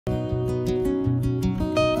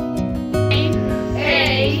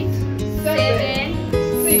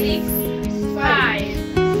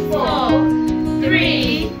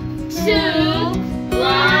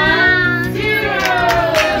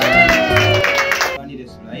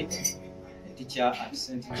teacher at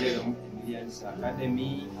St. Jerome Emilian's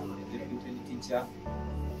Academy. I'm the deputy teacher.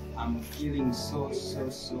 I'm feeling so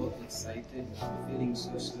excited. I'm feeling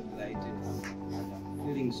so delighted. I'm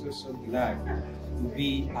feeling so glad to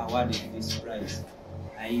be awarded this prize.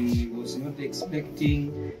 I was not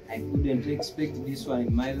expecting, I couldn't expect this one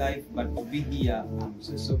in my life, but to be here, I'm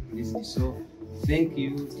so pleased. So thank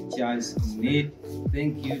you, Teachers Need.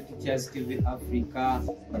 Thank you, Teachers TV Africa,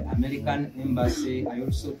 the American Embassy. I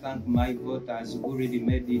also thank my voters who really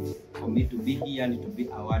made it for me to be here and to be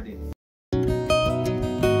awarded. Thank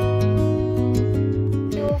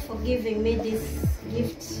you for giving me this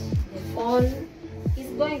gift. The phone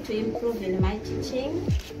is going to improve in my teaching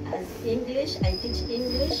as English. I teach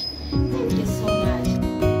English. Thank you so much.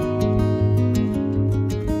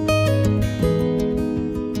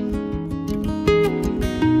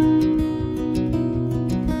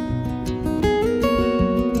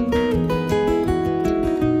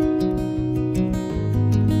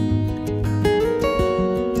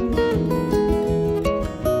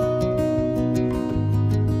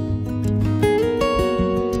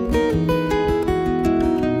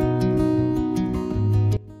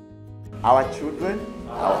 Our children,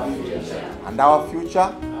 our future, and our future,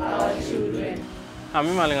 our children. I'm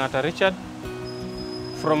Malingata Richard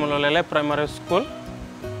from Lolele Primary School,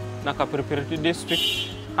 Nakapiripiriti District.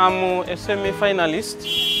 I'm a semi-finalist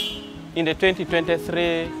in the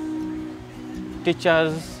 2023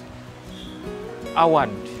 Teachers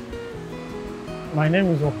Award. My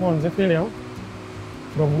name is Okon Zephyliam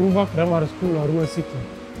from Ruva Primary School, Arua City.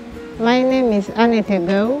 My name is Annette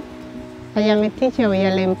Gau. I am a teacher of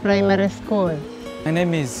Yalem Primary School. My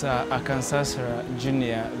name is Akansasra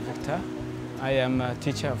Junior Victor. I am a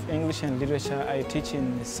teacher of English and Literature. I teach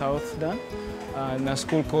in South Sudan in a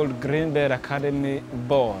school called Greenbed Academy,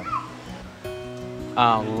 Bor.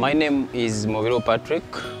 My name is Moviro Patrick.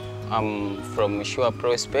 I'm from Sure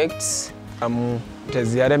Prospects. I'm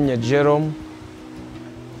Teziaremye Jerome.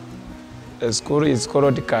 The school is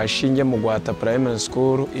called Kashinje Mugwata Primary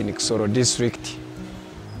School in Kisoro District.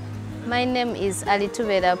 My name is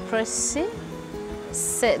Alitubera Prosi.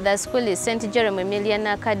 The school is St. Jerome Emilian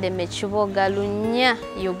Academy, Chiboga, Lunya,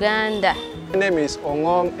 Uganda. My name is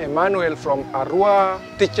Ongom Emmanuel from Arua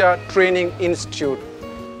Teacher Training Institute.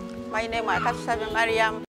 My name is Katushabe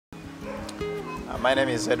Mariam. My name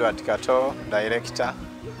is Edward Kato, Director,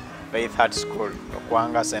 Faith Heart School,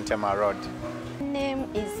 Okwanga, St. Emma Road. My name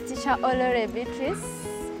is Teacher Olore Beatrice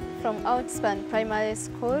from Outspan Primary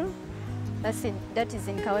School. That is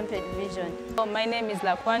in Kawempe Division. My name is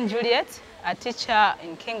Lakwan Juliet, a teacher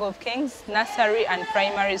in King of Kings Nursery and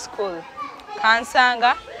Primary School,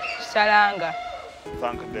 Kansanga, Shalanga.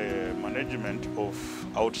 Thank the management of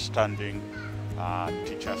Outstanding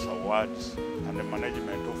Teachers Awards and the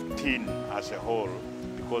management of TEEN as a whole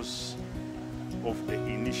because of the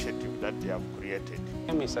initiative that they have created.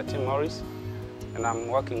 My name is Tim Morris and I'm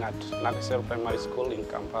working at Nakasero Primary School in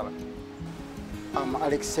Kampala. I'm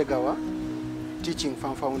Alex Segawa, teaching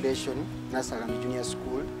from Foundation, Nasalami Junior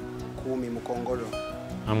School, Kumi Mukongolo.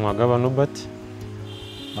 I'm Wagaba Nobat,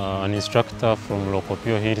 an instructor from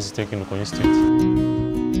Lokopio Hills Technical Institute.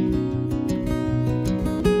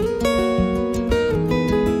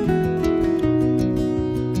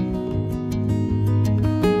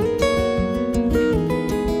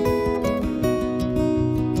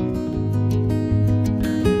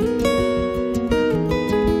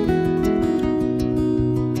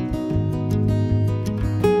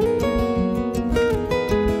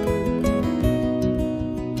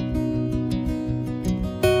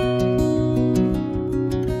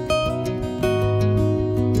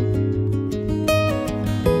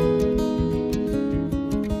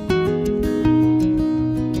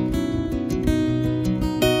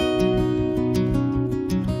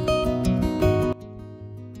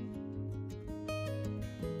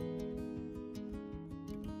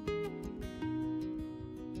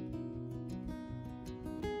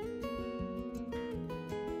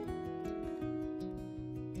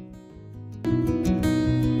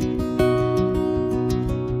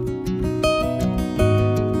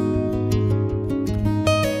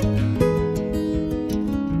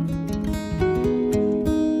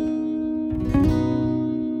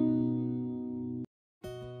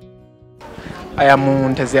 I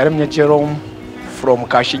am Teziaremye Jerome from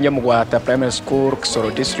Kashinje Mugwata Primary School,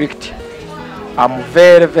 Kisoro District. I'm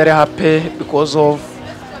very happy because of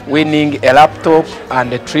winning a laptop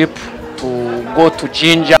and a trip to go to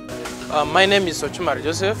Jinja. My name is Ochumar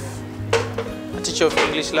Joseph, a teacher of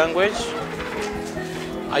English language.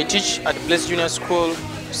 I teach at Blessed Junior School,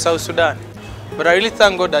 South Sudan. But I really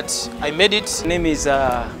thank God that I made it. My name is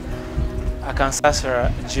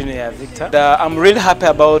Akansasra Junior Victor. I'm really happy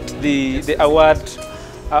about the award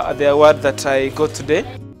that I got today.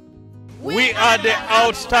 We are the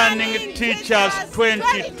Outstanding Teachers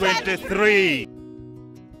 2023.